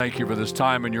Thank you for this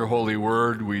time in your holy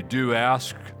word. We do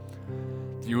ask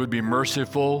that you would be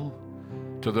merciful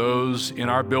to those in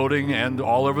our building and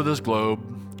all over this globe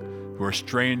who are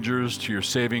strangers to your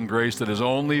saving grace that is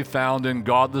only found in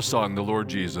God the Son, the Lord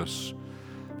Jesus.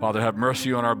 Father, have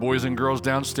mercy on our boys and girls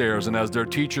downstairs, and as their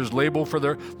teachers labor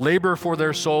for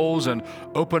their souls and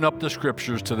open up the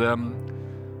scriptures to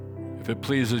them, if it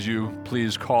pleases you,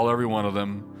 please call every one of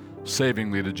them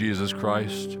savingly to Jesus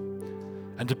Christ.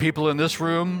 And to people in this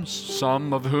room,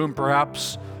 some of whom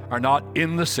perhaps are not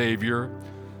in the Savior,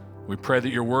 we pray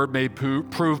that your word may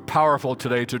prove powerful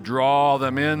today to draw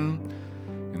them in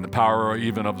the power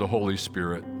even of the Holy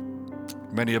Spirit.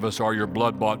 Many of us are your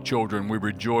blood-bought children. We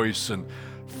rejoice and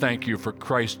thank you for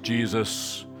Christ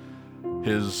Jesus,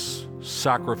 his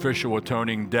sacrificial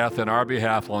atoning death in our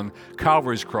behalf on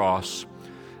Calvary's cross.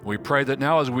 We pray that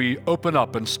now as we open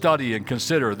up and study and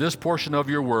consider this portion of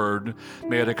your word,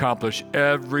 may it accomplish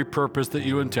every purpose that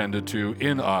you intended to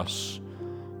in us.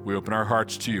 We open our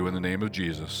hearts to you in the name of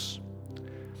Jesus.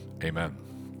 Amen.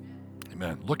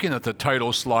 Amen. Looking at the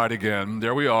title slide again,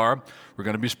 there we are. We're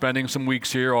going to be spending some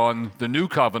weeks here on the new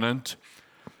covenant,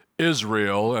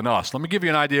 Israel and us. Let me give you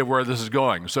an idea of where this is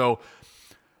going. So,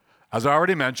 as I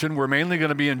already mentioned, we're mainly going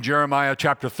to be in Jeremiah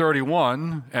chapter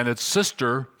 31 and its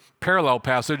sister parallel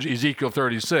passage, Ezekiel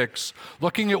 36,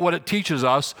 looking at what it teaches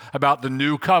us about the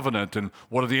new covenant and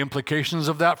what are the implications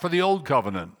of that for the old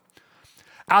covenant.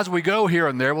 As we go here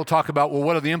and there, we'll talk about, well,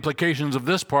 what are the implications of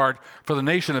this part for the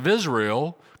nation of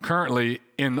Israel, currently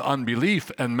in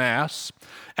unbelief en masse,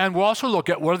 and we'll also look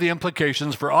at what are the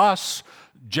implications for us,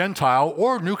 Gentile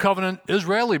or New Covenant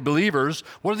Israeli believers.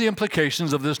 What are the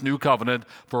implications of this new covenant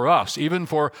for us, even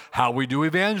for how we do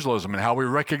evangelism and how we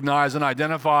recognize and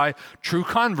identify true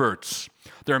converts?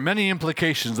 There are many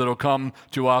implications that will come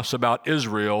to us about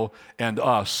Israel and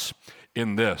us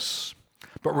in this.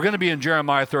 But we're going to be in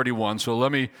Jeremiah 31, so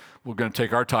we're going to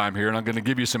take our time here, and I'm going to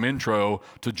give you some intro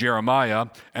to Jeremiah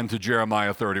and to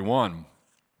Jeremiah 31.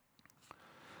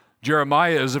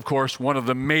 Jeremiah is, of course, one of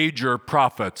the major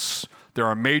prophets. There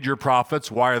are major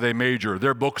prophets. Why are they major?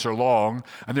 Their books are long.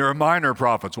 And there are minor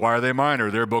prophets. Why are they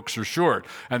minor? Their books are short.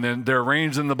 And then they're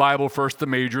arranged in the Bible, first the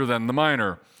major, then the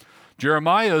minor.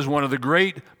 Jeremiah is one of the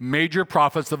great major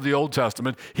prophets of the Old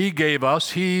Testament. He,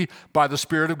 by the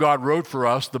Spirit of God, wrote for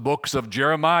us the books of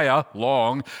Jeremiah,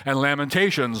 long, and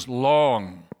Lamentations,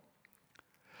 long.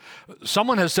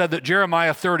 Someone has said that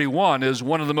Jeremiah 31 is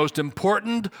one of the most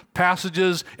important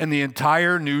passages in the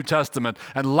entire New Testament,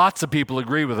 and lots of people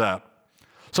agree with that.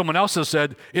 Someone else has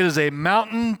said it is a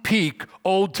mountain peak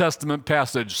Old Testament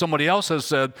passage. Somebody else has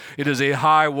said it is a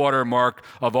high water mark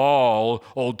of all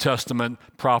Old Testament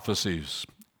prophecies.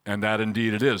 And that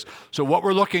indeed it is. So what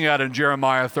we're looking at in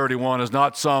Jeremiah 31 is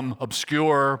not some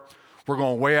obscure, we're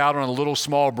going way out on a little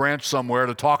small branch somewhere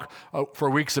to talk for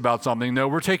weeks about something. No,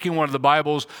 we're taking one of the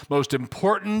Bible's most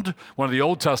important, one of the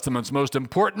Old Testament's most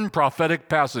important prophetic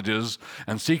passages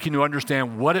and seeking to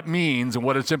understand what it means and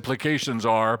what its implications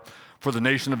are for the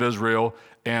nation of Israel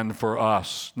and for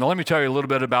us. Now let me tell you a little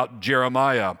bit about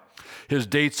Jeremiah. His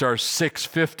dates are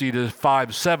 650 to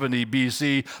 570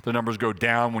 BC. The numbers go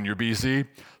down when you're BC.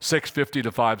 650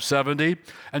 to 570.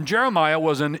 And Jeremiah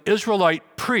was an Israelite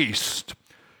priest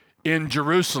in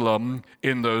Jerusalem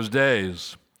in those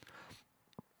days.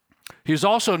 He's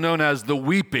also known as the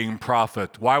weeping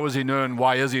prophet. Why is he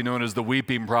known as the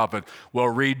weeping prophet? Well,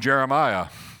 read Jeremiah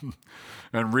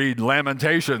and read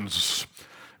Lamentations.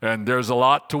 And there's a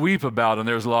lot to weep about, and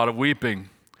there's a lot of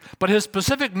weeping. But his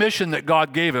specific mission that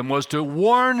God gave him was to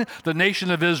warn the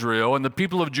nation of Israel and the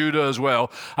people of Judah as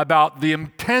well about the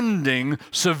impending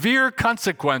severe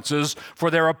consequences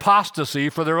for their apostasy,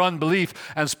 for their unbelief,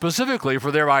 and specifically for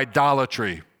their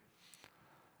idolatry.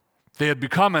 They had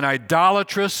become an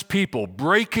idolatrous people,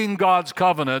 breaking God's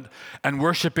covenant and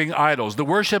worshiping idols. The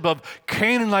worship of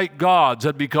Canaanite gods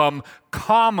had become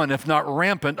common, if not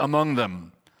rampant, among them.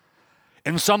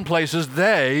 In some places,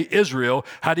 Israel,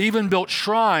 had even built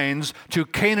shrines to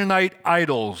Canaanite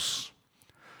idols.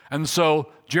 And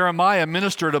so Jeremiah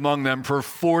ministered among them for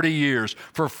 40 years.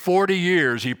 For 40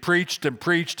 years, he preached and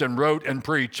preached and wrote and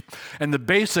preached. And the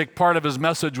basic part of his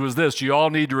message was this: you all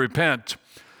need to repent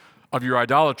of your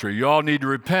idolatry. You all need to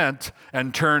repent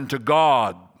and turn to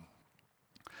God.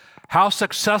 How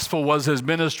successful was his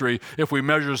ministry if we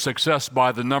measure success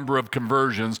by the number of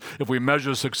conversions, if we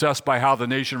measure success by how the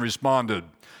nation responded?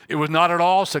 It was not at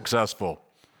all successful.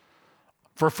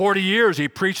 For 40 years, he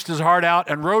preached his heart out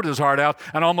and wrote his heart out,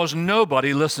 and almost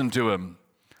nobody listened to him.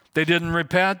 They didn't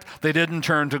repent. They didn't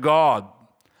turn to God.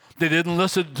 They didn't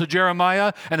listen to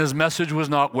Jeremiah, and his message was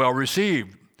not well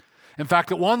received. In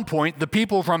fact, at one point, the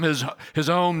people from his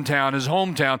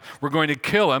hometown, were going to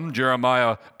kill him,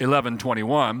 Jeremiah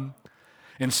 11:21.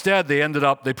 Instead,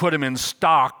 they put him in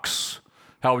stocks.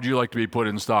 How would you like to be put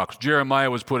in stocks?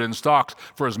 Jeremiah was put in stocks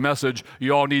for his message,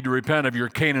 you all need to repent of your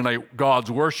Canaanite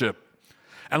gods worship.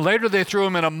 And later they threw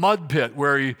him in a mud pit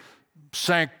where he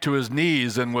sank to his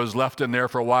knees and was left in there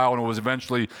for a while and was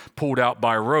eventually pulled out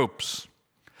by ropes.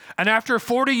 And after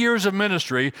 40 years of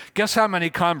ministry, guess how many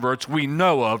converts we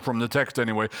know of from the text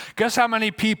anyway? Guess how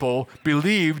many people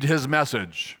believed his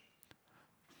message?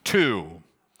 2.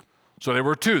 So there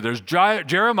were 2. There's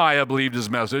Jeremiah believed his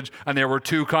message, and there were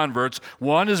 2 converts.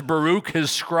 One is Baruch,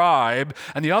 his scribe,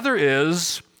 and the other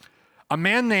is a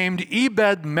man named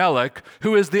Ebed-Melech,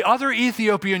 who is the other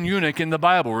Ethiopian eunuch in the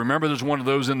Bible. Remember, there's one of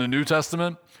those in the New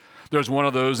Testament? There's one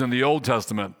of those in the Old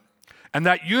Testament. And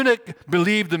that eunuch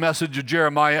believed the message of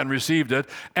Jeremiah and received it,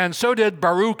 and so did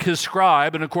Baruch, his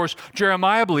scribe, and of course,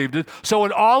 Jeremiah believed it. So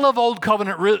in all of Old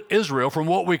Covenant Israel, from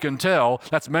what we can tell,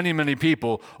 that's many, many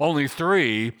people, only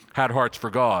 3 had hearts for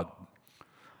God.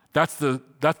 That's the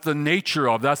nature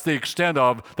of, that's the extent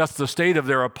of, that's the state of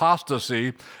their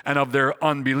apostasy and of their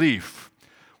unbelief,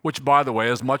 which, by the way,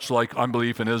 is much like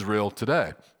unbelief in Israel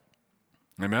today.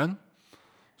 Amen?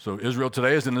 So Israel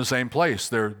today is in the same place.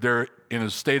 They're in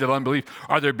a state of unbelief.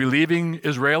 Are there believing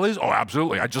Israelis? Oh,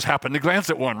 absolutely. I just happened to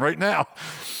glance at one right now.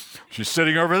 She's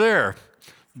sitting over there.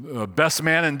 Best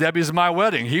man in Debbie's My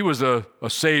Wedding. He was a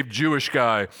saved Jewish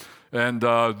guy. And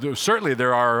certainly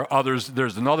there are others.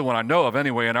 There's another one I know of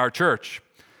anyway in our church.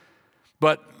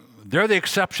 But they're the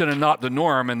exception and not the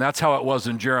norm, and that's how it was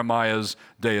in Jeremiah's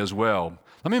day as well.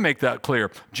 Let me make that clear.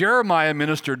 Jeremiah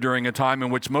ministered during a time in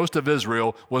which most of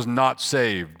Israel was not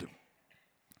saved.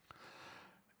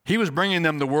 He was bringing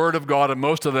them the word of God, and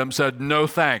most of them said, no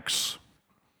thanks.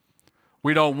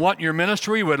 We don't want your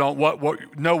ministry. We don't want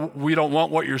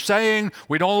what you're saying.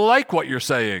 We don't like what you're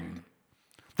saying.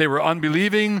 They were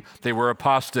unbelieving. They were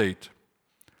apostate.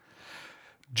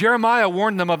 Jeremiah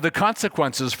warned them of the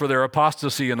consequences for their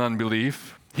apostasy and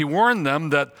unbelief. He warned them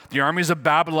that the armies of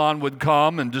Babylon would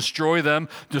come and destroy them,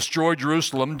 destroy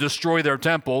Jerusalem, destroy their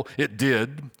temple. It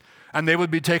did. And they would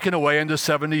be taken away into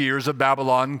 70 years of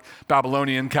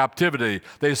Babylonian captivity.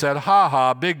 They said, ha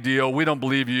ha, big deal, we don't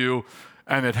believe you,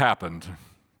 and it happened.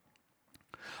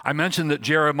 I mentioned that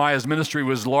Jeremiah's ministry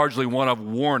was largely one of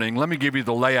warning. Let me give you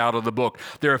the layout of the book.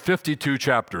 There are 52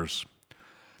 chapters.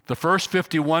 The first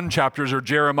 51 chapters are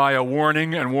Jeremiah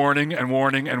warning and warning and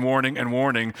warning and warning and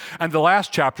warning. And the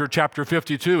last chapter, chapter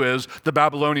 52, is the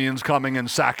Babylonians coming and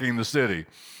sacking the city.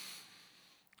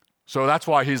 So that's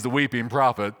why he's the weeping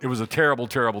prophet. It was a terrible,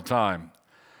 terrible time.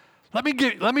 Let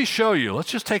me show you.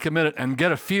 Let's just take a minute and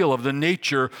get a feel of the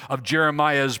nature of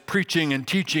Jeremiah's preaching and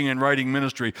teaching and writing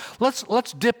ministry.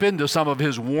 Let's dip into some of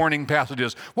his warning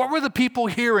passages. What were the people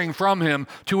hearing from him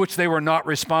to which they were not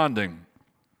responding?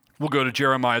 We'll go to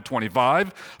Jeremiah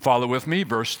 25. Follow with me,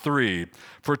 verse 3.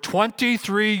 For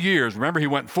 23 years, remember he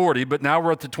went 40, but now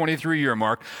we're at the 23-year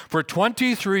mark. For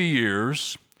 23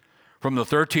 years, from the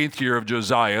 13th year of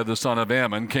Josiah, the son of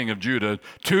Ammon, king of Judah,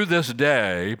 to this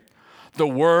day, the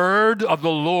word of the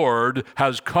Lord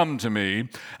has come to me,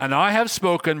 and I have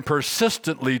spoken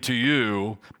persistently to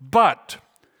you, but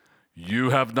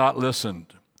you have not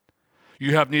listened.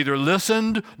 You have neither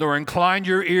listened nor inclined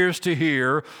your ears to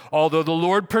hear, although the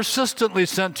Lord persistently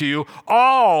sent to you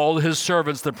all his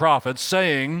servants the prophets,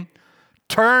 saying,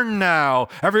 turn now,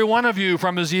 every one of you,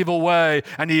 from his evil way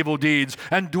and evil deeds,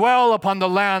 and dwell upon the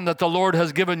land that the Lord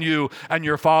has given you and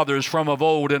your fathers from of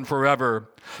old and forever.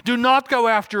 Do not go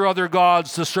after other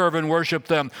gods to serve and worship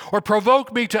them, or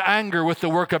provoke me to anger with the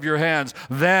work of your hands.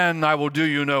 Then I will do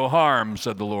you no harm,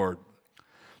 said the Lord.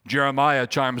 Jeremiah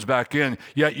chimes back in,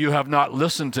 yet you have not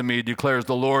listened to me, declares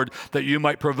the Lord, that you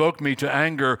might provoke me to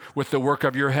anger with the work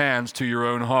of your hands to your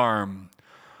own harm.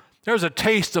 There's a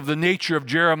taste of the nature of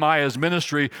Jeremiah's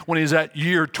ministry when he's at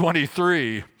year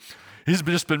 23. He's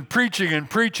just been preaching and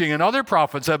preaching, and other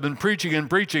prophets have been preaching and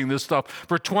preaching this stuff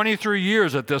for 23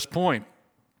 years at this point.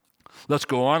 Let's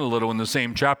go on a little in the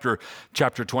same chapter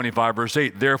 25, verse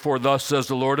 8. Therefore, thus says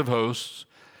the Lord of hosts,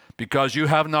 because you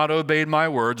have not obeyed my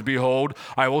words, behold,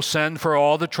 I will send for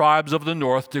all the tribes of the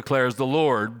north, declares the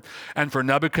Lord, and for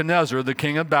Nebuchadnezzar, the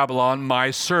king of Babylon, my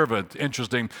servant.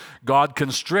 Interesting. God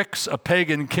constricts a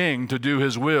pagan king to do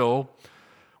his will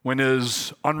when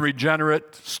his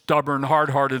unregenerate, stubborn,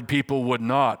 hard-hearted people would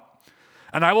not.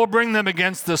 And I will bring them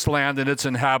against this land and its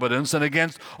inhabitants, and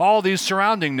against all these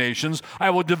surrounding nations. I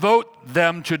will devote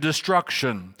them to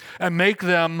destruction, and make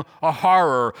them a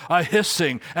horror, a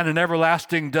hissing, and an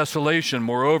everlasting desolation.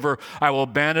 Moreover, I will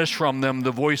banish from them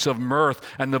the voice of mirth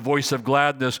and the voice of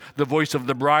gladness, the voice of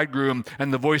the bridegroom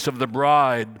and the voice of the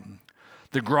bride,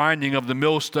 the grinding of the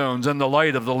millstones and the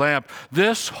light of the lamp.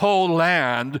 This whole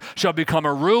land shall become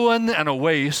a ruin and a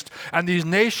waste, and these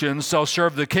nations shall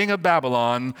serve the king of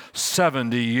Babylon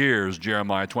 70 years.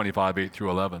 Jeremiah 25, 8 through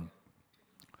 11.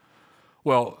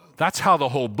 Well, that's how the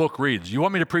whole book reads. You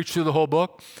want me to preach through the whole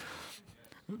book?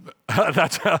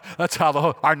 That's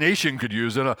how our nation could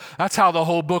use it. That's how the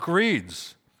whole book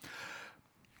reads.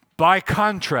 By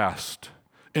contrast,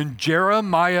 in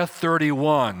Jeremiah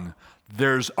 31,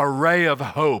 there's a ray of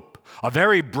hope, a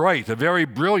very bright, a very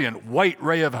brilliant white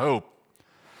ray of hope.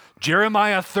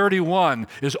 Jeremiah 31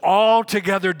 is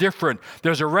altogether different.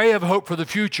 There's a ray of hope for the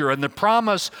future and the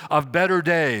promise of better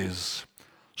days.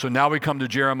 So now we come to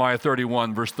Jeremiah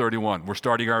 31, verse 31. We're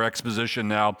starting our exposition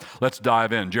now. Let's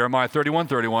dive in. Jeremiah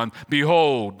 31:31.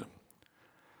 Behold,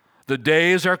 the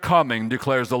days are coming,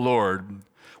 declares the Lord,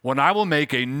 when I will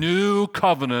make a new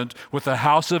covenant with the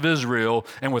house of Israel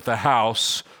and with the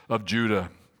house of Judah.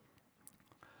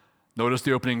 Notice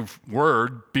the opening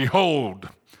word, behold.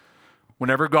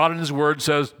 Whenever God in his word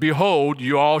says, behold,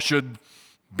 you all should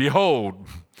behold.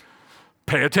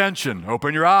 Pay attention,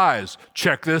 open your eyes,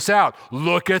 check this out,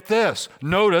 look at this,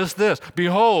 notice this.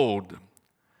 Behold,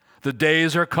 the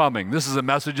days are coming. This is a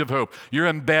message of hope. You're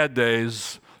in bad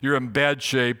days. You're in bad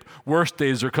shape. Worst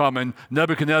days are coming.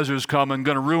 Nebuchadnezzar's coming,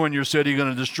 going to ruin your city,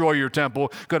 going to destroy your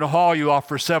temple, going to haul you off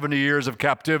for 70 years of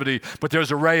captivity. But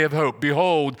there's a ray of hope.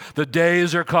 Behold, the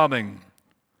days are coming.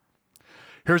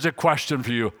 Here's a question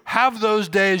for you. Have those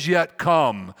days yet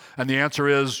come? And the answer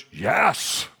is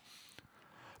yes.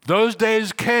 Those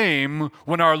days came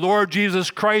when our Lord Jesus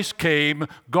Christ came,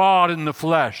 God in the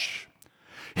flesh.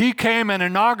 He came and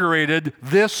inaugurated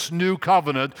this new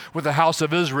covenant with the house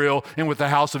of Israel and with the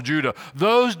house of Judah.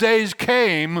 Those days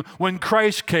came when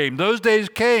Christ came. Those days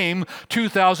came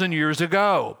 2,000 years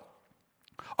ago.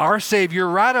 Our Savior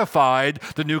ratified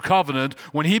the new covenant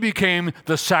when he became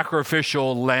the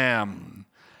sacrificial lamb.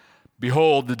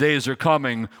 Behold, the days are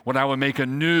coming when I will make a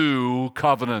new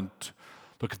covenant.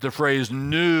 Look at the phrase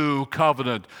new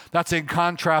covenant. That's in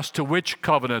contrast to which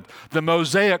covenant? The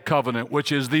Mosaic covenant,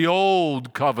 which is the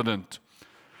old covenant.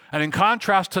 And in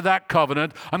contrast to that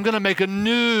covenant, I'm going to make a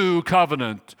new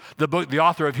covenant. The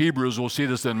author of Hebrews, we'll see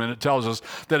this in a minute, tells us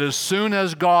that as soon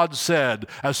as God said,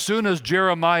 as soon as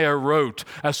Jeremiah wrote,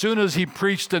 as soon as he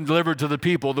preached and delivered to the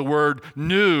people the word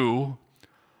new,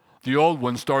 the old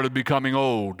one started becoming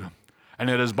old. And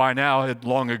it has by now, it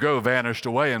long ago vanished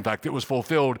away. In fact, it was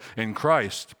fulfilled in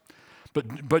Christ.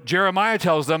 But Jeremiah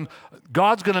tells them,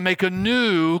 God's going to make a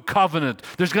new covenant.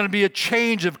 There's going to be a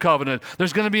change of covenant.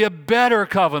 There's going to be a better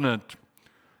covenant.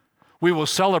 We will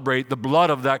celebrate the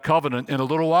blood of that covenant in a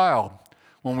little while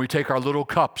when we take our little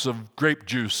cups of grape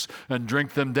juice and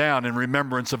drink them down in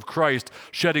remembrance of Christ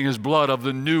shedding his blood of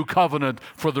the new covenant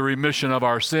for the remission of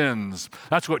our sins.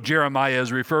 That's what Jeremiah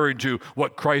is referring to,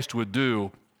 what Christ would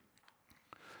do.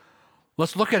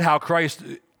 Let's look at how Christ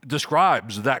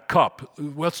describes that cup.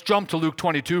 Let's jump to Luke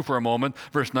 22 for a moment,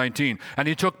 verse 19. And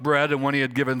he took bread, and when he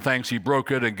had given thanks, he broke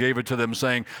it and gave it to them,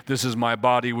 saying, this is my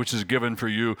body, which is given for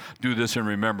you. Do this in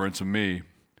remembrance of me.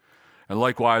 And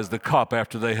likewise the cup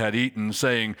after they had eaten,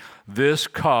 saying, this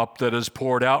cup that is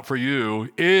poured out for you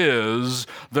is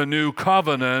the new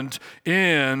covenant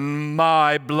in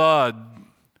my blood.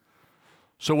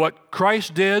 So what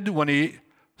Christ did when he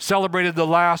celebrated the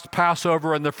last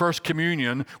Passover and the first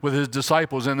communion with his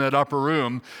disciples in that upper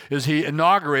room is he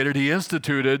inaugurated, he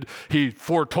instituted, he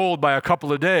foretold by a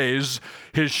couple of days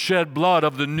his shed blood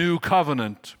of the new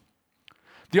covenant.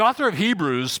 The author of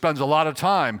Hebrews spends a lot of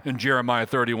time in Jeremiah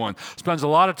 31, spends a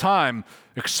lot of time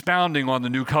expounding on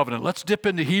the new covenant. Let's dip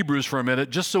into Hebrews for a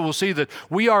minute just so we'll see that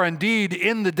we are indeed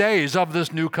in the days of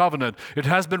this new covenant. It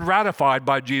has been ratified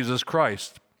by Jesus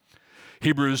Christ.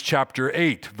 Hebrews chapter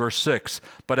 8, verse 6.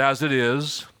 But as it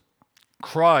is,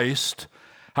 Christ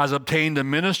has obtained a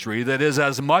ministry that is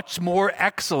as much more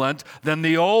excellent than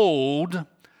the old,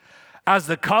 as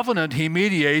the covenant he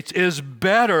mediates is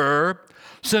better,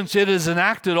 since it is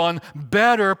enacted on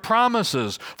better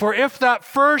promises. For if that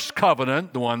first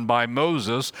covenant, the one by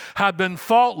Moses, had been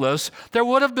faultless, there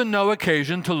would have been no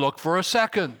occasion to look for a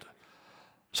second.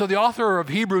 So the author of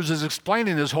Hebrews is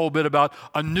explaining this whole bit about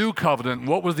a new covenant.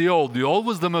 What was the old? The old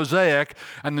was the Mosaic,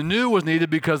 and the new was needed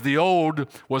because the old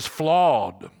was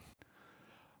flawed.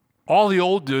 All the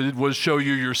old did was show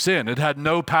you your sin. It had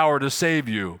no power to save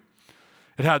you.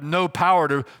 It had no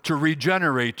power to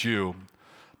regenerate you.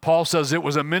 Paul says it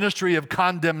was a ministry of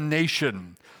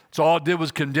condemnation. So all it did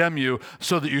was condemn you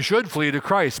so that you should flee to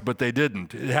Christ, but they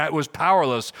didn't. It was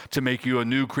powerless to make you a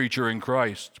new creature in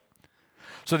Christ.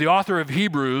 So the author of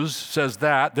Hebrews says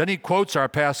that. Then he quotes our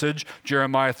passage,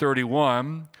 Jeremiah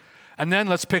 31. And then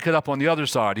let's pick it up on the other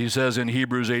side. He says in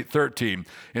Hebrews 8:13,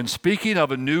 in speaking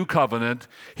of a new covenant,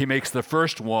 he makes the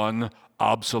first one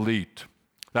obsolete.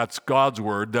 That's God's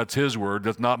word. That's his word.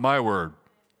 That's not my word.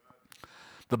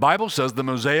 The Bible says the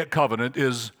Mosaic covenant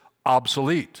is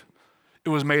obsolete. It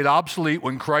was made obsolete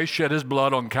when Christ shed his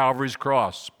blood on Calvary's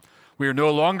cross. We are no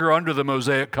longer under the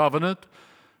Mosaic covenant.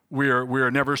 We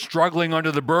are never struggling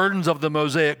under the burdens of the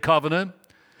Mosaic covenant.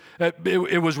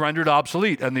 It was rendered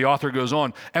obsolete. And the author goes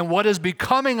on, and what is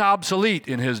becoming obsolete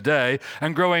in his day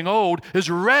and growing old is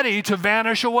ready to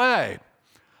vanish away.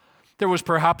 There was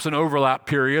perhaps an overlap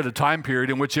period, a time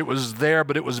period in which it was there,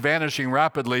 but it was vanishing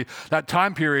rapidly. That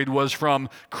time period was from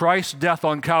Christ's death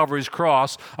on Calvary's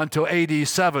cross until AD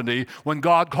 70, when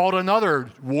God called another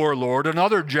warlord,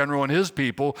 another general and his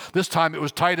people. This time it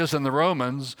was Titus and the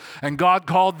Romans, and God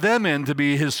called them in to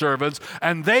be his servants,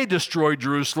 and they destroyed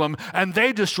Jerusalem, and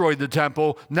they destroyed the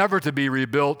temple, never to be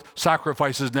rebuilt,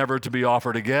 sacrifices never to be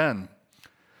offered again.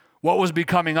 What was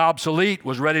becoming obsolete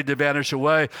was ready to vanish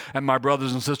away. And my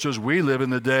brothers and sisters, we live in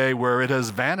the day where it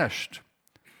has vanished.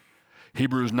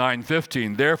 Hebrews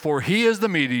 9:15, therefore he is the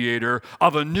mediator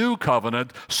of a new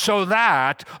covenant so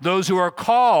that those who are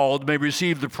called may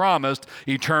receive the promised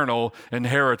eternal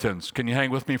inheritance. Can you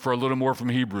hang with me for a little more from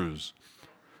Hebrews?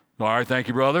 All right, thank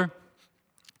you, brother.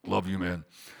 Love you, man.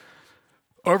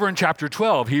 Over in chapter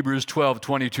 12, Hebrews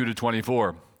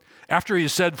 12:22-24. After he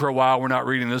said for a while, we're not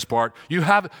reading this part,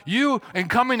 you in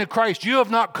coming to Christ, you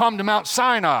have not come to Mount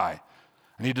Sinai.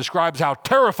 And he describes how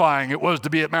terrifying it was to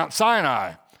be at Mount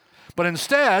Sinai. But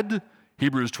instead,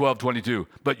 Hebrews 12:22,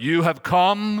 but you have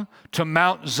come to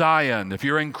Mount Zion. If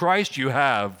you're in Christ, you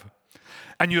have.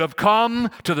 And you have come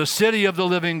to the city of the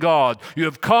living God. You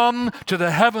have come to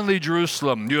the heavenly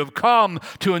Jerusalem. You have come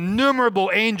to innumerable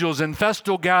angels in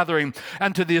festal gathering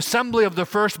and to the assembly of the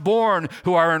firstborn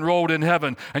who are enrolled in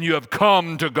heaven. And you have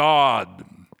come to God,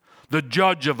 the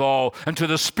judge of all, and to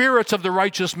the spirits of the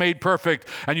righteous made perfect.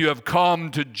 And you have come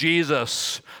to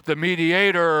Jesus, the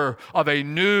mediator of a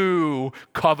new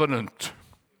covenant.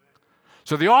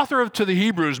 So the author to the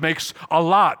Hebrews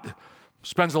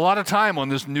spends a lot of time on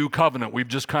this new covenant. We've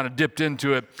just kind of dipped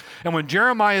into it. And when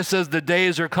Jeremiah says the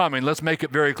days are coming, let's make it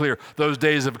very clear. Those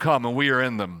days have come and we are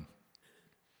in them.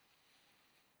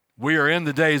 We are in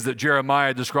the days that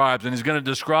Jeremiah describes, and he's going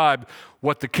to describe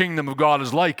what the kingdom of God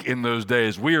is like in those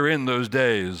days. We are in those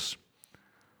days.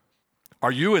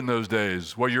 Are you in those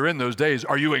days? Well, you're in those days.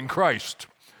 Are you in Christ?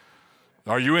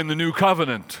 Are you in the new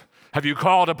covenant? Have you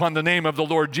called upon the name of the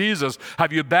Lord Jesus?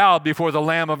 Have you bowed before the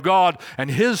Lamb of God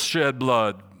and his shed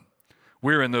blood?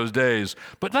 We're in those days.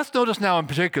 But let's notice now in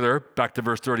particular, back to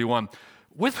verse 31,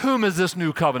 with whom is this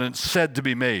new covenant said to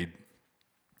be made?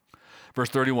 Verse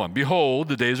 31, behold,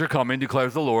 the days are coming,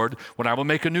 declares the Lord, when I will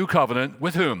make a new covenant.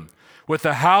 With whom? With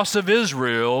the house of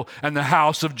Israel and the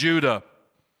house of Judah.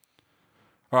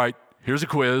 All right, here's a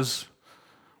quiz.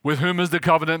 With whom is the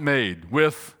covenant made?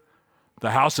 With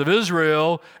the house of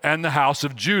Israel and the house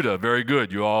of Judah. Very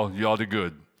good. You all did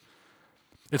good.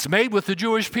 It's made with the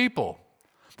Jewish people.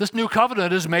 This new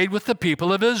covenant is made with the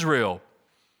people of Israel.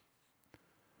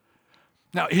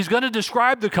 Now, he's going to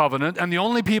describe the covenant, and the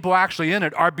only people actually in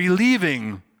it are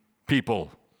believing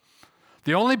people.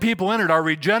 The only people in it are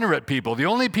regenerate people. The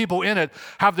only people in it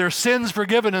have their sins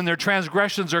forgiven and their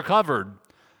transgressions are covered.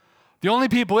 The only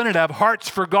people in it have hearts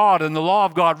for God and the law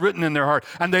of God written in their heart,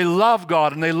 and they love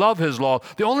God and they love his law.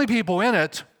 The only people in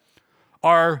it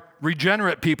are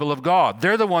regenerate people of God.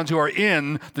 They're the ones who are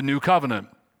in the new covenant.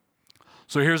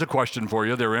 So here's a question for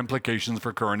you. There are implications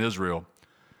for current Israel.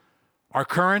 Are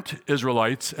current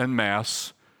Israelites en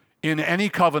masse in any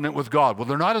covenant with God? Well,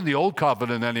 they're not in the old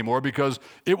covenant anymore because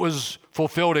it was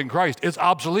fulfilled in Christ. It's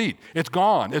obsolete. It's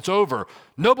gone. It's over.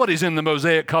 Nobody's in the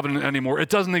Mosaic covenant anymore. It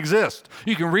doesn't exist.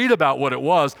 You can read about what it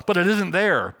was, but it isn't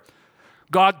there.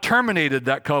 God terminated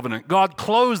that covenant. God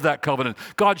closed that covenant.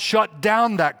 God shut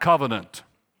down that covenant.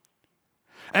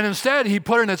 And instead, he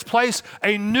put in its place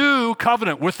a new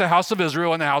covenant with the house of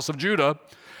Israel and the house of Judah.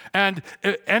 And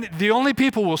the only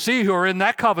people we'll see who are in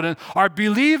that covenant are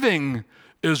believing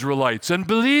Israelites, and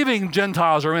believing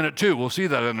Gentiles are in it too. We'll see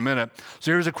that in a minute.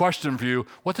 So here's a question for you.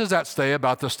 What does that say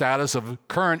about the status of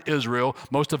current Israel,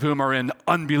 most of whom are in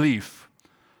unbelief?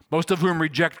 Most of whom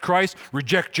reject Christ,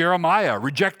 reject Jeremiah,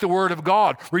 reject the word of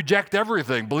God, reject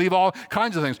everything, believe all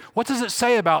kinds of things. What does it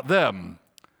say about them?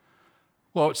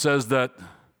 Well, it says that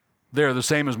they're the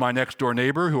same as my next door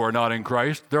neighbor who are not in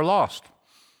Christ. They're lost.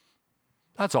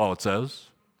 That's all it says.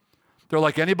 They're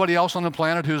like anybody else on the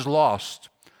planet who's lost.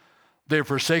 They've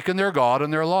forsaken their God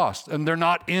and they're lost. And they're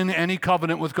not in any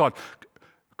covenant with God.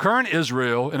 Current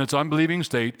Israel in its unbelieving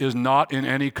state is not in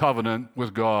any covenant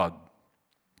with God.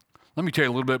 Let me tell you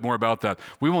a little bit more about that.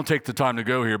 We won't take the time to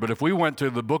go here, but if we went to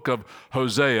the book of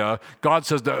Hosea, God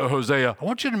says to Hosea, I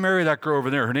want you to marry that girl over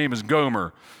there. Her name is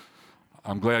Gomer.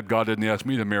 I'm glad God didn't ask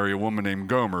me to marry a woman named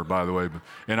Gomer, by the way.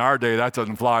 In our day, that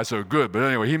doesn't fly so good. But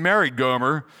anyway, he married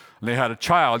Gomer, and they had a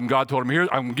child, and God told him, here,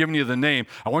 I'm giving you the name.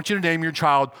 I want you to name your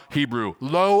child Hebrew.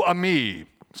 Lo-Ami.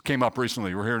 This came up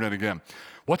recently. We're hearing it again.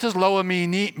 What does Lo-Ami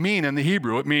mean in the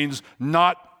Hebrew? It means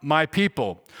not my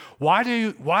people. Why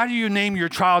do you name your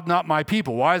child not my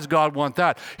people? Why does God want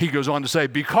that? He goes on to say,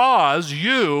 because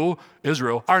you,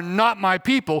 Israel, are not my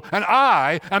people, and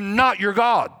I am not your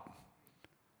God.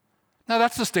 Now,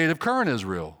 that's the state of current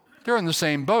Israel. They're in the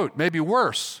same boat, maybe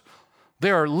worse.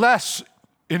 They are less,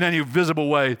 in any visible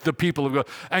way, the people of God.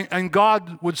 And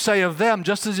God would say of them,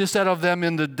 just as he said of them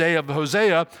in the day of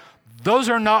Hosea, those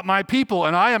are not my people,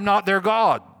 and I am not their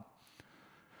God.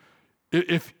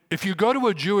 If you go to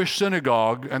a Jewish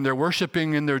synagogue, and they're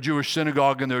worshiping in their Jewish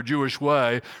synagogue in their Jewish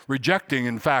way, rejecting,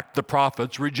 in fact, the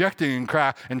prophets, rejecting,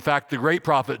 in fact, the great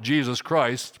prophet Jesus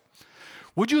Christ,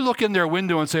 would you look in their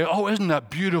window and say, oh, isn't that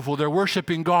beautiful? They're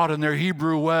worshiping God in their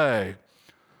Hebrew way.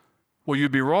 Well,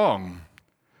 you'd be wrong.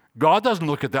 God doesn't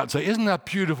look at that and say, isn't that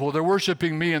beautiful? They're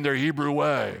worshiping me in their Hebrew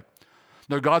way.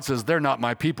 No, God says, they're not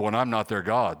my people and I'm not their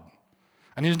God.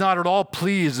 And he's not at all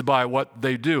pleased by what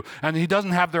they do. And he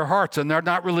doesn't have their hearts, and they're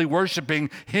not really worshiping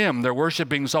him. They're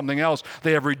worshiping something else.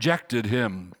 They have rejected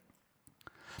him.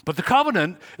 But the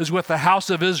covenant is with the house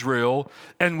of Israel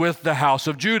and with the house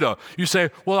of Judah. You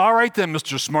say, well, all right then,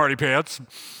 Mr. Smarty Pants.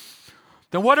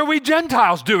 Then what are we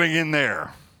Gentiles doing in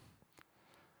there?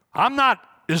 I'm not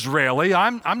Israeli.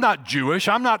 I'm not Jewish.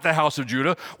 I'm not the house of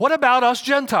Judah. What about us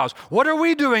Gentiles? What are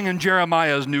we doing in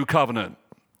Jeremiah's new covenant?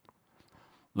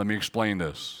 Let me explain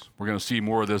this. We're going to see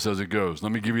more of this as it goes.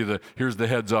 Let me give you here's the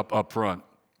heads up front.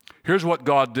 Here's what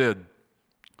God did.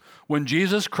 When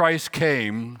Jesus Christ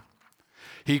came,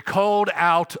 he called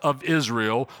out of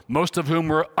Israel, most of whom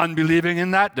were unbelieving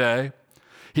in that day.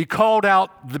 He called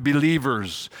out the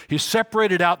believers. He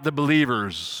separated out the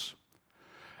believers.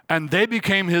 And they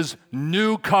became his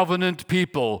new covenant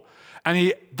people. And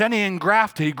he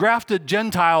grafted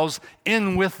Gentiles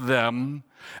in with them.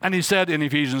 And he said in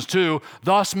Ephesians 2,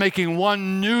 thus making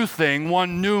one new thing,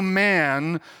 one new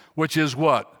man, which is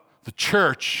what? The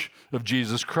church of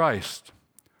Jesus Christ.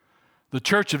 The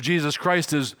church of Jesus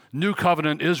Christ is New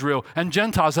Covenant Israel, and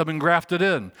Gentiles have been grafted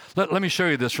in. Let me show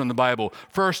you this from the Bible.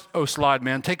 First, slide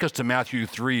man, take us to Matthew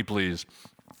 3, please.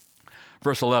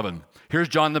 Verse 11. Here's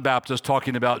John the Baptist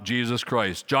talking about Jesus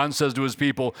Christ. John says to his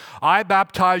people, I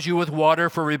baptize you with water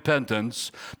for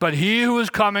repentance, but he who is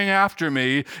coming after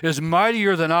me is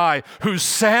mightier than I, whose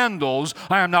sandals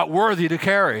I am not worthy to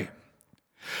carry.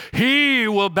 He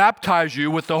will baptize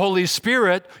you with the Holy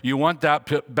Spirit. You want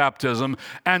that baptism,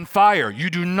 and fire. You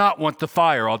do not want the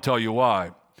fire. I'll tell you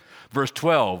why. Verse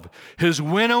 12, his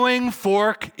winnowing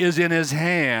fork is in his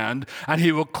hand, and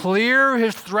he will clear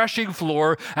his threshing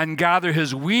floor and gather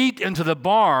his wheat into the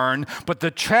barn, but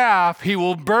the chaff he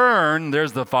will burn,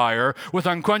 there's the fire, with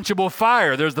unquenchable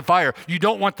fire. There's the fire. You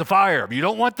don't want the fire. You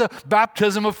don't want the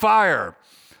baptism of fire.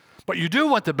 But you do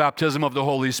want the baptism of the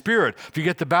Holy Spirit. If you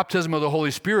get the baptism of the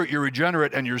Holy Spirit, you're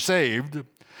regenerate and you're saved.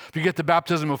 If you get the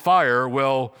baptism of fire,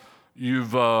 well,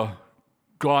 you've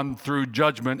gone through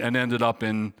judgment and ended up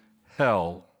in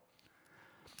hell.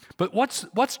 But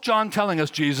what's John telling us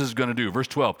Jesus is going to do? Verse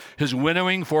 12, his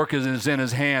winnowing fork is in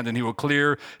his hand, and he will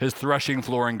clear his threshing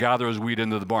floor and gather his wheat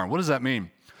into the barn. What does that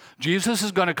mean? Jesus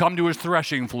is going to come to his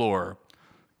threshing floor.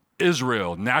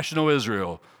 Israel, national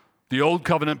Israel, the old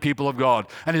covenant people of God,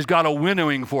 and he's got a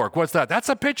winnowing fork. What's that? That's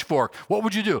a pitchfork. What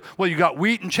would you do? Well, you got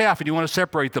wheat and chaff, and you want to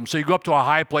separate them. So you go up to a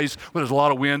high place where there's a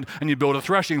lot of wind, and you build a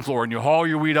threshing floor, and you haul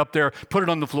your wheat up there, put it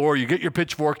on the floor, you get your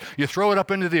pitchfork, you throw it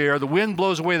up into the air, the wind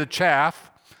blows away the chaff,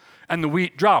 and the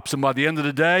wheat drops. And by the end of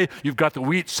the day, you've got the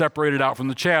wheat separated out from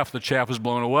the chaff. The chaff is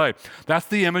blown away. That's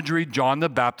the imagery John the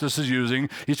Baptist is using.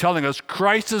 He's telling us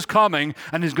Christ is coming,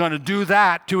 and he's going to do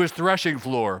that to his threshing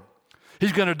floor.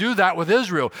 He's going to do that with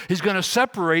Israel. He's going to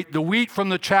separate the wheat from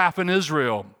the chaff in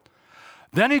Israel.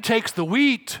 Then he takes the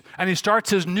wheat and he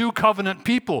starts his new covenant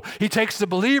people. He takes the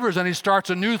believers and he starts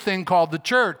a new thing called the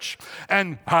church.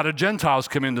 And how do Gentiles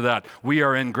come into that? We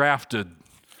are engrafted.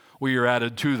 We are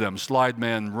added to them. Slide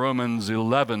man, Romans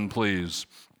 11, please.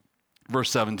 Verse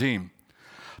 17.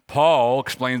 Paul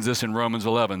explains this in Romans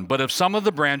 11. But if some of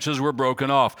the branches were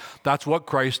broken off, that's what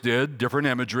Christ did, different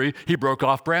imagery. He broke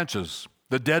off branches,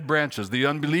 the dead branches, the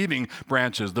unbelieving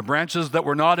branches, the branches that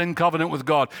were not in covenant with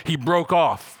God. He broke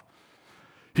off.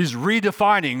 He's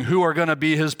redefining who are going to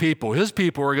be his people. His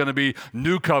people are going to be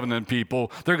new covenant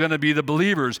people. They're going to be the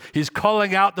believers. He's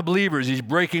culling out the believers. He's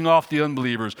breaking off the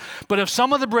unbelievers. But if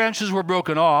some of the branches were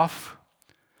broken off,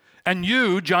 and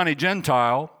you, Johnny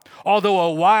Gentile, although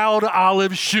a wild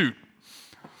olive shoot.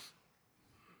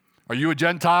 Are you a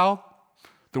Gentile?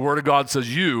 The Word of God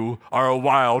says you are a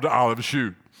wild olive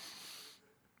shoot.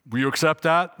 Will you accept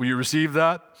that? Will you receive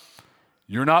that?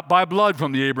 You're not by blood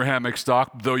from the Abrahamic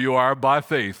stock, though you are by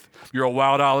faith. You're a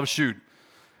wild olive shoot.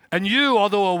 And you,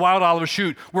 although a wild olive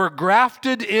shoot, were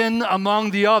grafted in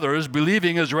among the others,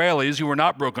 believing Israelis who were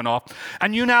not broken off,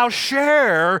 and you now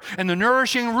share in the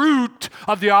nourishing root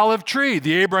of the olive tree,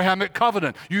 the Abrahamic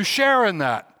covenant. You share in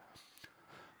that.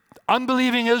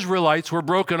 Unbelieving Israelites were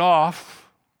broken off.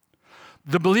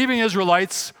 The believing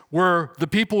Israelites were the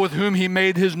people with whom he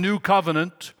made his new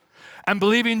covenant, and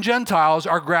believing Gentiles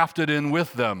are grafted in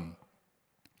with them.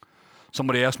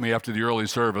 Somebody asked me after the early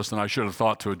service, and I should have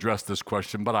thought to address this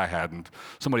question, but I hadn't.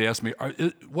 Somebody asked me,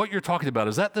 what you're talking about,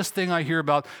 is that this thing I hear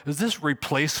about? Is this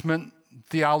replacement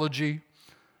theology?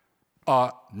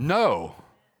 No.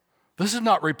 This is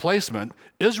not replacement.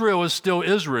 Israel is still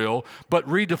Israel, but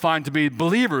redefined to be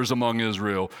believers among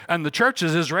Israel. And the church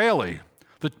is Israeli.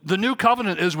 The new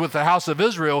covenant is with the house of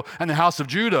Israel and the house of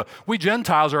Judah. We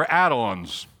Gentiles are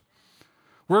add-ons.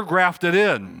 We're grafted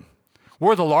in.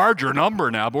 We're the larger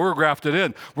number now, but we're grafted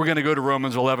in. We're going to go to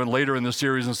Romans 11 later in the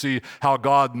series and see how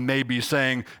God may be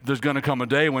saying there's going to come a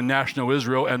day when national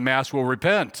Israel en masse will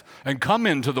repent and come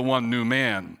into the one new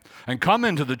man and come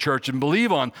into the church and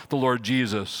believe on the Lord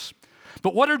Jesus.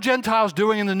 But what are Gentiles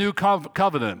doing in the new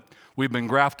covenant? We've been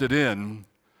grafted in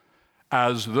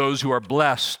as those who are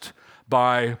blessed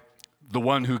by the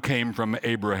one who came from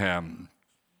Abraham.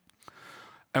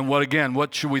 And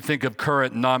what should we think of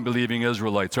current non-believing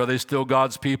Israelites? Are they still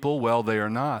God's people? Well, they are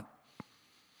not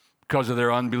because of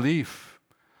their unbelief.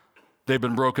 They've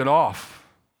been broken off.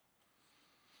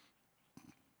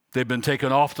 They've been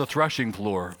taken off the threshing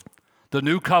floor. The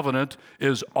new covenant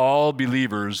is all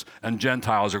believers and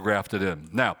Gentiles are grafted in.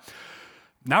 Now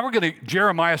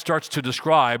Jeremiah starts to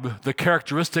describe the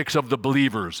characteristics of the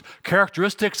believers,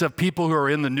 characteristics of people who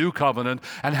are in the new covenant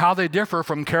and how they differ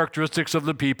from characteristics of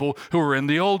the people who are in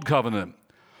the old covenant.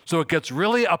 So it gets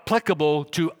really applicable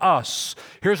to us.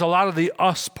 Here's a lot of the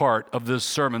us part of this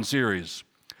sermon series.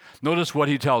 Notice what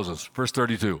he tells us, verse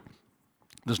 32.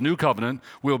 This new covenant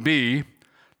will be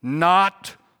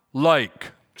not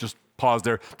like, just pause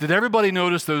there. Did everybody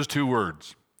notice those two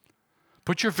words?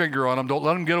 Put your finger on them, don't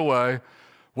let them get away.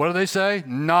 What do they say?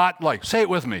 Not like. Say it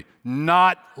with me.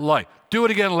 Not like. Do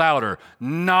it again louder.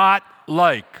 Not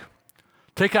like.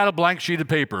 Take out a blank sheet of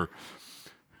paper.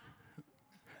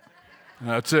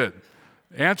 That's it.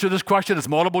 Answer this question. It's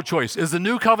multiple choice. Is the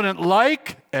new covenant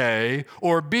like A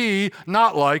or B,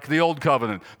 not like the old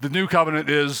covenant? The new covenant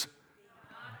is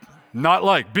not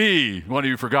like B. One of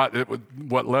you forgot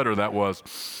what letter that was.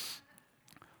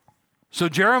 So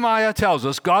Jeremiah tells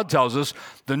us, God tells us,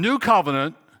 the new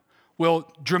covenant will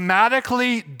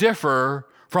dramatically differ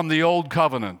from the old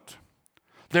covenant.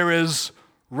 There is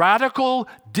radical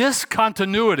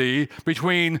discontinuity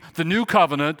between the new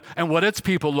covenant and what its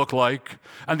people look like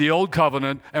and the old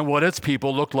covenant and what its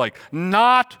people look like.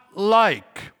 Not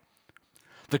like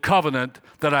the covenant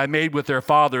that I made with their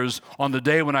fathers on the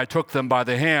day when I took them by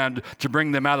the hand to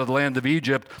bring them out of the land of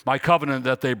Egypt, my covenant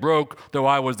that they broke, though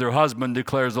I was their husband,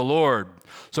 declares the Lord.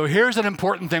 So here's an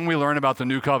important thing we learn about the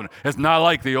new covenant. It's not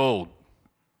like the old.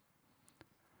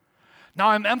 Now,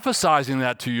 I'm emphasizing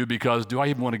that to you because, do I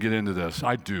even want to get into this?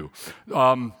 I do.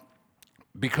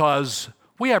 Because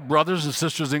we have brothers and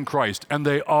sisters in Christ, and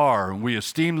they are. And we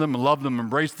esteem them and love them,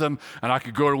 embrace them, and I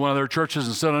could go to one of their churches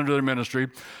and sit under their ministry,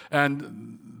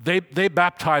 and they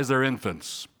baptize their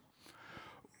infants.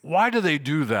 Why do they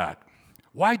do that?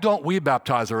 Why don't we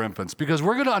baptize our infants? Because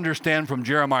we're going to understand from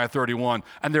Jeremiah 31,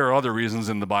 and there are other reasons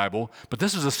in the Bible, but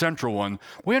this is a central one.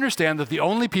 We understand that the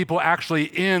only people actually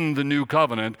in the new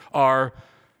covenant are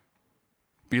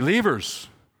believers,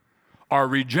 are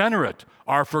regenerate,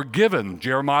 are forgiven.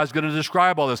 Jeremiah is going to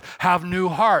describe all this, have new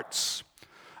hearts.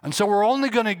 And so we're only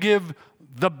going to give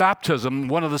the baptism,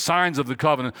 one of the signs of the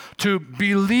covenant, to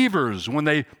believers when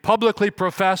they publicly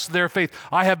profess their faith.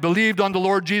 I have believed on the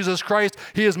Lord Jesus Christ.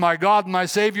 He is my God and my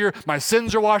Savior. My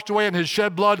sins are washed away in his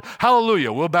shed blood.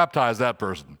 Hallelujah. We'll baptize that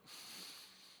person.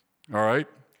 All right?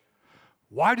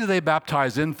 Why do they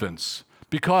baptize infants?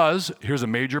 Because, here's a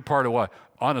major part of why,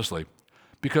 honestly,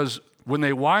 Because when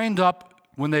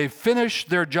they finish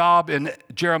their job in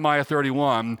Jeremiah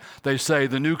 31, they say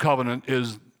the new covenant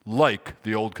is like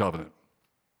the old covenant.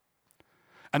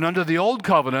 And under the old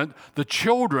covenant, the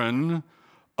children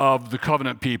of the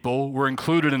covenant people were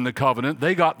included in the covenant.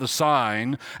 They got the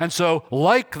sign. And so,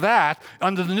 like that,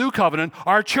 under the new covenant,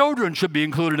 our children should be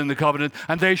included in the covenant,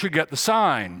 and they should get the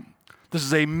sign. This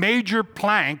is a major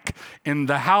plank in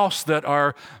the house that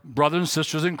our brothers and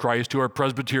sisters in Christ who are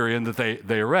Presbyterian that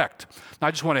they erect. Now,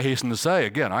 I just want to hasten to say,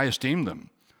 again, I esteem them.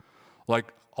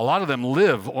 Like, a lot of them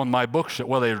live on my bookshelf.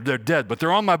 Well, they're dead, but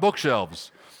they're on my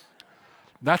bookshelves.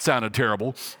 That sounded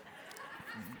terrible.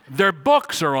 Their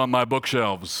books are on my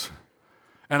bookshelves,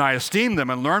 and I esteem them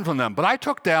and learn from them. But I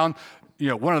took down,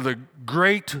 one of the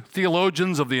great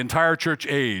theologians of the entire church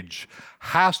age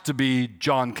has to be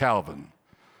John Calvin.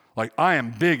 Like, I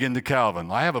am big into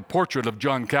Calvin. I have a portrait of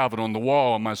John Calvin on the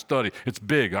wall in my study. It's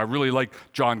big. I really like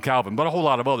John Calvin, but a whole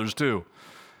lot of others too.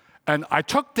 And I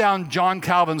took down John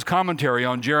Calvin's commentary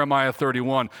on Jeremiah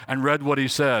 31 and read what he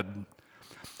said.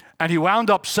 And he wound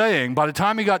up saying, by the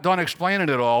time he got done explaining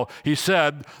it all, he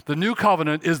said, the new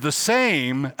covenant is the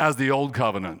same as the old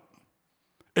covenant.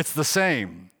 It's the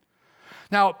same.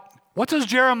 Now, what does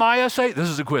Jeremiah say? This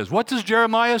is a quiz. What does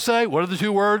Jeremiah say? What are the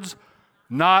two words?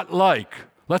 Not like.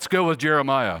 Let's go with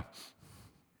Jeremiah.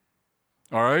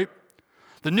 All right?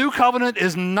 The new covenant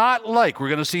is not like. We're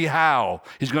going to see how.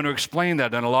 He's going to explain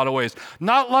that in a lot of ways.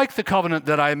 Not like the covenant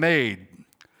that I made.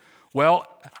 Well,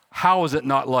 how is it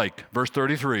not like? Verse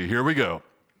 33, here we go.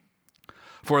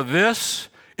 For this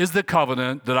is the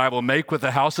covenant that I will make with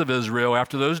the house of Israel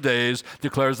after those days,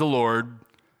 declares the Lord.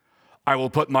 I will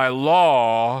put my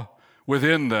law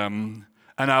within them,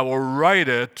 and I will write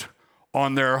it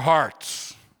on their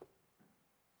hearts.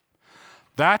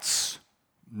 That's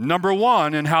number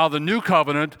one in how the new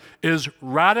covenant is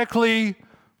radically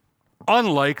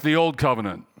unlike the old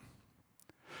covenant.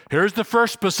 Here's the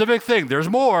first specific thing. There's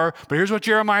more, but here's what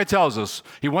Jeremiah tells us.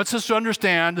 He wants us to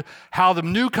understand how the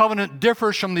new covenant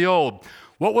differs from the old.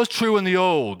 What was true in the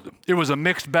old? It was a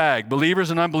mixed bag, believers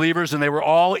and unbelievers, and they were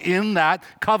all in that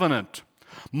covenant.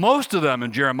 Most of them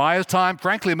in Jeremiah's time,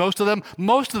 frankly, most of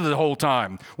the whole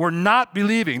time, were not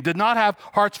believing, did not have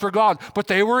hearts for God, but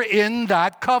they were in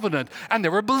that covenant, and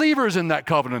there were believers in that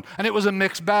covenant, and it was a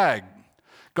mixed bag.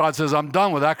 God says, I'm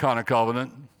done with that kind of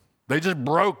covenant. They just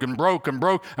broke and broke and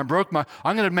broke and broke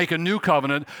I'm going to make a new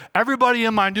covenant. Everybody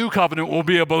in my new covenant will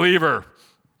be a believer.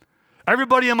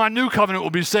 Everybody in my new covenant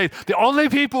will be saved. The only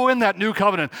people in that new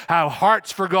covenant have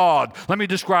hearts for God. Let me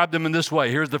describe them in this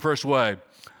way. Here's the first way.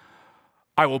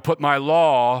 I will put my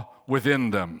law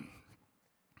within them.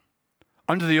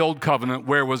 Under the old covenant,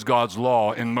 where was God's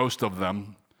law in most of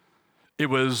them? It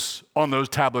was on those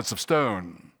tablets of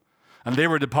stone. And they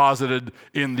were deposited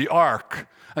in the ark.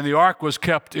 And the ark was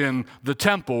kept in the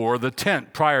temple or the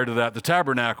tent prior to that, the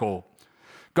tabernacle.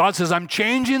 God says, I'm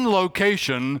changing the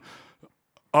location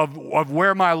of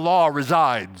where my law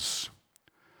resides.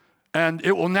 And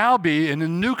it will now be, in the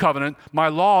new covenant, my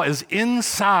law is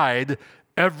inside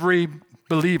every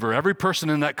believer, every person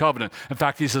in that covenant. In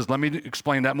fact, he says, let me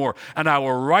explain that more. And I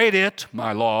will write it,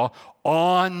 my law,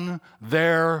 on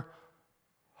their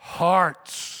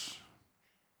hearts.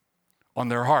 On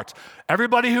their hearts.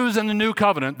 Everybody who's in the new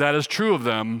covenant, that is true of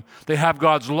them, they have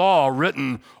God's law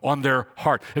written on their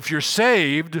heart. If you're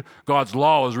saved, God's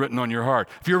law is written on your heart.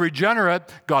 If you're regenerate,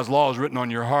 God's law is written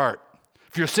on your heart.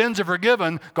 If your sins are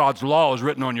forgiven, God's law is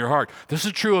written on your heart. This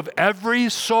is true of every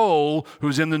soul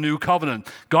who's in the new covenant.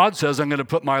 God says, I'm going to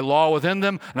put my law within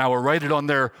them, and I will write it on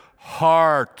their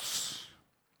hearts.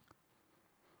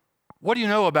 What do you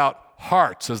know about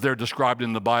hearts as they're described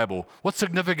in the Bible? What's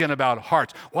significant about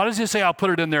hearts? Why does he say I'll put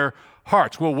it in their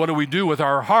hearts? Well, what do we do with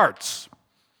our hearts?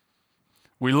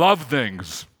 We love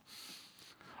things.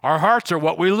 Our hearts are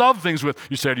what we love things with.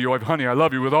 You say to your wife, honey, I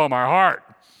love you with all my heart.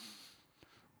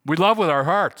 We love with our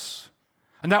hearts.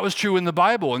 And that was true in the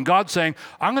Bible. And God's saying,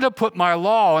 I'm going to put my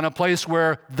law in a place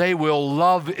where they will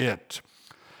love it.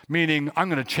 Meaning, I'm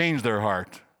going to change their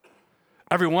heart.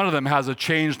 Every one of them has a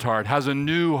changed heart, has a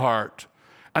new heart.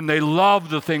 And they love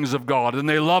the things of God, and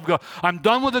they love God. I'm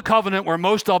done with the covenant where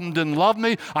most of them didn't love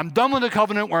me. I'm done with the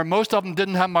covenant where most of them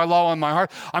didn't have my law in my heart.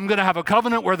 I'm going to have a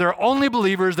covenant where they're only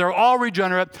believers, they're all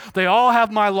regenerate, they all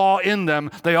have my law in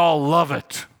them, they all love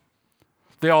it.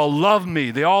 They all love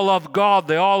me, they all love God,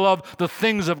 they all love the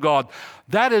things of God.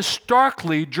 That is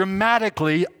starkly,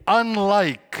 dramatically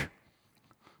unlike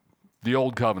the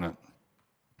old covenant.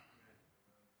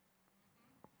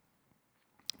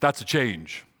 That's a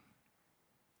change.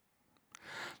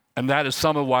 And that is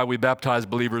some of why we baptize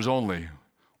believers only.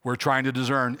 We're trying to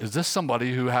discern, is this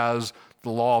somebody who has the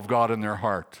law of God in their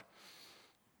heart.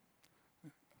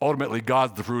 Ultimately,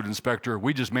 God's the fruit inspector.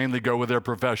 We just mainly go with their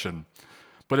profession.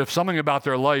 But if something about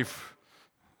their life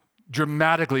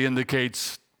dramatically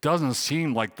indicates, doesn't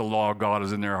seem like the law of God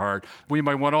is in their heart, we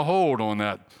might want to hold on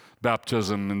that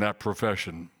baptism and that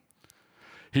profession.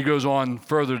 He goes on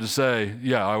further to say,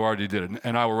 yeah, I already did it,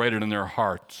 and I will write it in their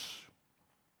hearts.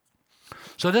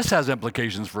 So this has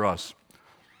implications for us.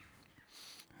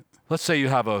 Let's say you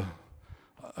have a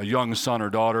young son or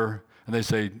daughter, and they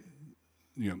say,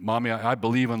 Mommy, I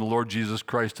believe in the Lord Jesus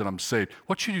Christ and I'm saved.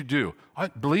 What should you do? I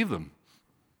believe them.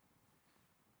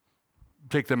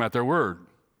 Take them at their word.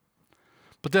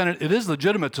 But then it is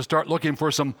legitimate to start looking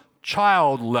for some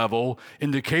child level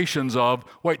indications of,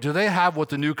 wait, do they have what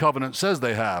the new covenant says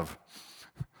they have?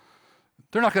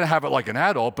 They're not going to have it like an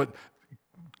adult, but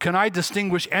can I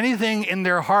distinguish anything in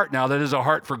their heart now that is a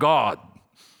heart for God?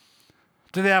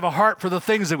 Do they have a heart for the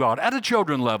things of God at a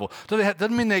children level?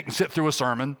 Doesn't mean they can sit through a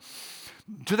sermon.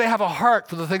 Do they have a heart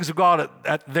for the things of God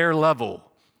at their level?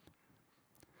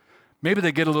 Maybe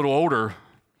they get a little older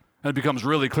and it becomes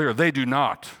really clear they do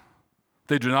not.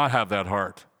 They do not have that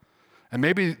heart. And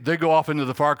maybe they go off into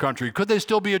the far country. Could they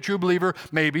still be a true believer?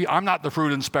 Maybe. I'm not the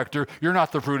fruit inspector. You're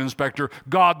not the fruit inspector.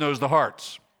 God knows the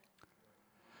hearts.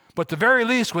 But at the very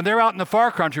least, when they're out in the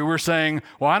far country, we're saying,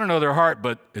 well, I don't know their heart,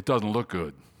 but it doesn't look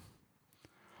good.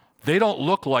 They don't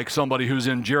look like somebody who's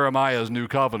in Jeremiah's new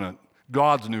covenant,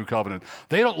 God's new covenant.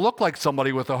 They don't look like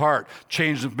somebody with a heart.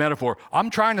 Change of metaphor. I'm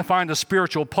trying to find a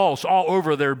spiritual pulse all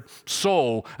over their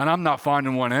soul, and I'm not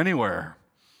finding one anywhere.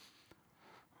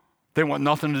 They want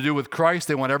nothing to do with Christ.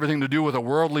 They want everything to do with a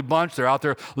worldly bunch. They're out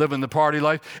there living the party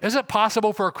life. Is it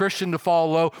possible for a Christian to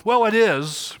fall low? Well, it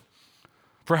is.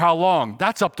 For how long?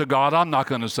 That's up to God. I'm not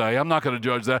going to say. I'm not going to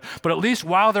judge that. But at least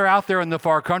while they're out there in the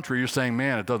far country, you're saying,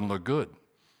 man, it doesn't look good.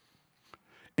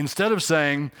 Instead of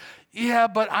saying, yeah,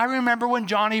 but I remember when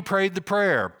Johnny prayed the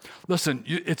prayer. Listen,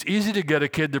 it's easy to get a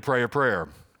kid to pray a prayer.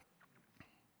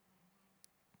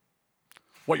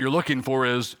 What you're looking for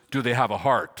is, do they have a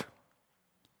heart?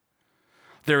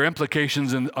 There are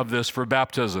implications of this for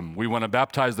baptism. We want to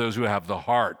baptize those who have the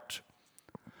heart.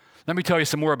 Let me tell you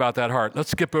some more about that heart.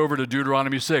 Let's skip over to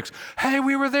Deuteronomy 6. Hey,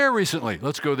 we were there recently.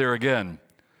 Let's go there again.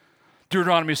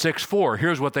 Deuteronomy 6:4,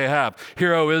 here's what they have.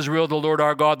 Hear, O Israel, the Lord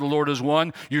our God, the Lord is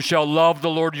one. You shall love the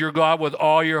Lord your God with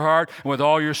all your heart, and with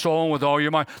all your soul, and with all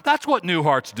your mind. That's what new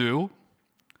hearts do.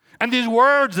 And these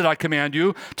words that I command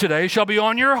you today shall be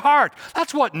on your heart.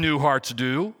 That's what new hearts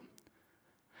do.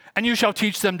 And you shall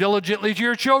teach them diligently to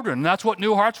your children. That's what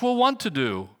new hearts will want to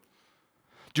do.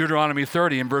 Deuteronomy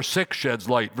 30 and verse 6 sheds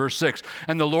light. Verse 6,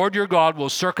 and the Lord your God will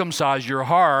circumcise your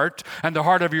heart and the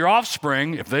heart of your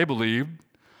offspring, if they believe,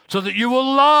 so that you will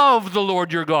love the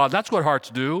Lord your God. That's what hearts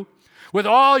do. With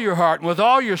all your heart and with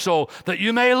all your soul, that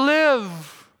you may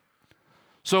live.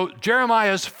 So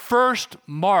Jeremiah's first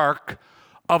mark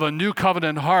of a new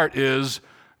covenant heart is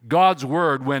God's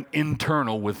word went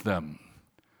internal with them.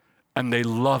 And they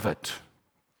love it.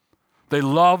 They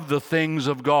love the things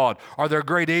of God. Are there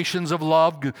gradations of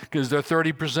love? Is there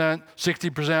 30%,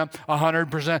 60%,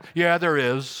 100%? Yeah, there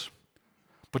is.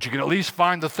 But you can at least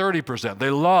find the 30%. They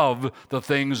love the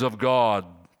things of God.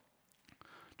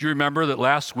 Do you remember that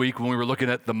last week when we were looking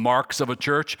at the marks of a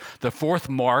church, the fourth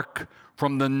mark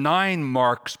from the 9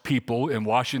 marks people in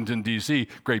Washington, D.C.,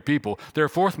 great people, their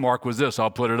fourth mark was this,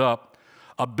 I'll put it up,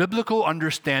 a biblical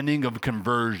understanding of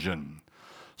conversion.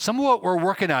 Some of what we're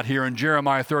working at here in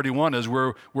Jeremiah 31 is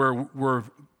we're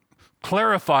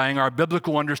clarifying our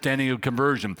biblical understanding of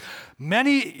conversion.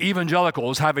 Many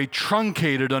evangelicals have a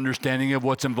truncated understanding of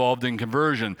what's involved in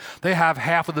conversion. They have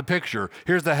half of the picture.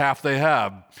 Here's the half they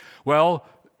have. Well,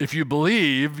 if you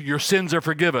believe, your sins are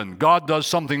forgiven. God does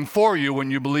something for you when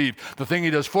you believe. The thing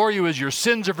he does for you is your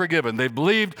sins are forgiven. They've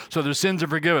believed, so their sins are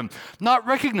forgiven. Not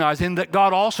recognizing that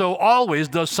God also always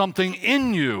does something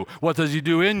in you. What does he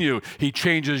do in you? He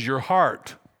changes your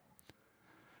heart.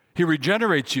 He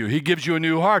regenerates you. He gives you a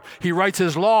new heart. He writes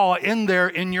his law in there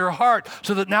in your heart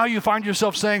so that now you find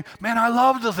yourself saying, man, I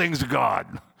love the things of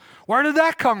God. Where did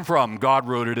that come from? God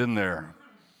wrote it in there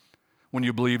when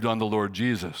you believed on the Lord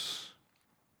Jesus.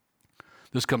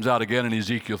 This comes out again in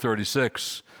Ezekiel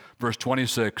 36, verse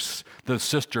 26, the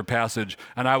sister passage.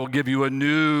 And I will give you a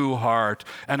new heart,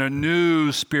 and a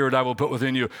new spirit I will put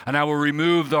within you, and I will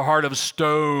remove the heart of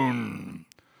stone.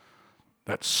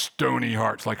 That stony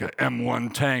heart, it's like an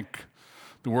M1 tank.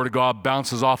 The word of God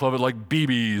bounces off of it like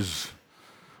BBs.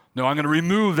 No, I'm going to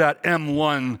remove that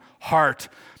M1 heart,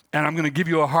 and I'm going to give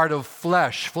you a heart of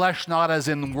flesh. Flesh not as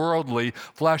in worldly,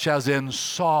 flesh as in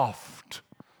soft.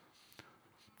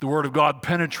 The word of God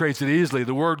penetrates it easily.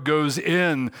 The word goes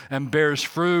in and bears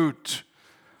fruit.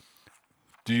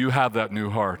 Do you have that new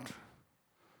heart?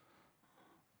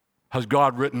 Has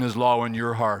God written his law in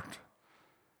your heart?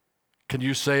 Can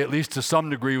you say, at least to some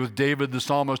degree with David the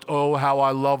psalmist, "Oh, how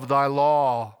I love thy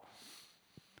law"?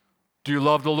 Do you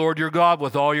love the Lord your God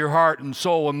with all your heart and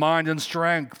soul and mind and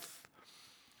strength?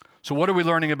 So what are we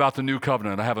learning about the new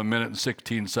covenant? I have 1 minute and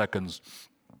 16 seconds.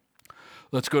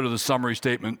 Let's go to the summary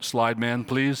statement slide, man,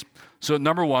 please. So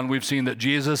number one, we've seen that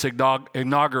Jesus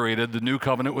inaugurated the new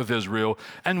covenant with Israel,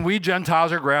 and we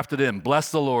Gentiles are grafted in.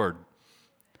 Bless the Lord.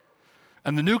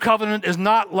 And the new covenant is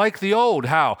not like the old.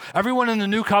 How? Everyone in the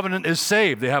new covenant is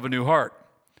saved. They have a new heart.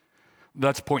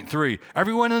 That's point 3.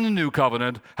 Everyone in the new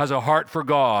covenant has a heart for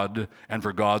God and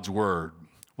for God's word.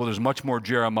 Well, there's much more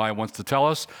Jeremiah wants to tell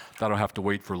us. That'll have to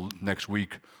wait for next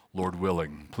week, Lord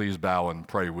willing. Please bow and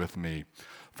pray with me.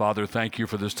 Father, thank you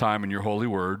for this time in your holy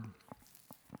word.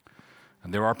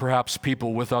 And there are perhaps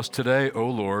people with us today, O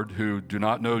Lord, who do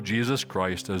not know Jesus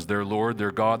Christ as their Lord,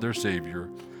 their God, their Savior.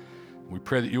 We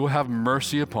pray that you will have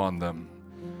mercy upon them,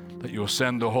 that you will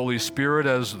send the Holy Spirit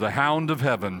as the hound of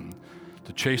heaven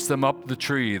to chase them up the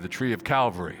tree of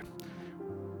Calvary,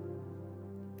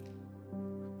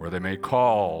 where they may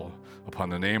call upon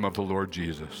the name of the Lord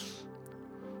Jesus.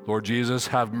 Lord Jesus,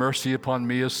 have mercy upon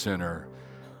me, a sinner.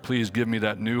 Please give me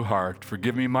that new heart.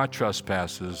 Forgive me my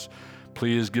trespasses.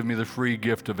 Please give me the free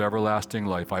gift of everlasting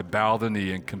life. I bow the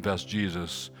knee and confess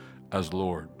Jesus as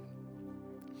Lord.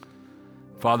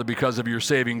 Father, because of your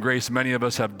saving grace, many of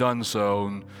us have done so,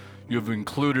 and you've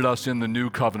included us in the new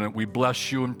covenant. We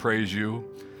bless you and praise you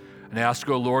and ask,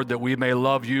 O Lord, that we may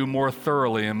love you more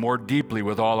thoroughly and more deeply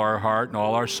with all our heart and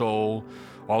all our soul,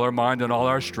 all our mind and all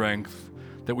our strength,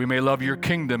 that we may love your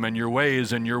kingdom and your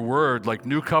ways and your word like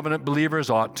new covenant believers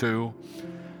ought to.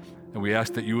 And we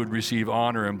ask that you would receive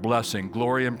honor and blessing,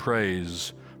 glory and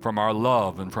praise from our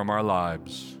love and from our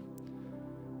lives.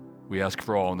 We ask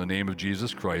for all in the name of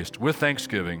Jesus Christ with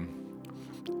thanksgiving.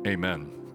 Amen.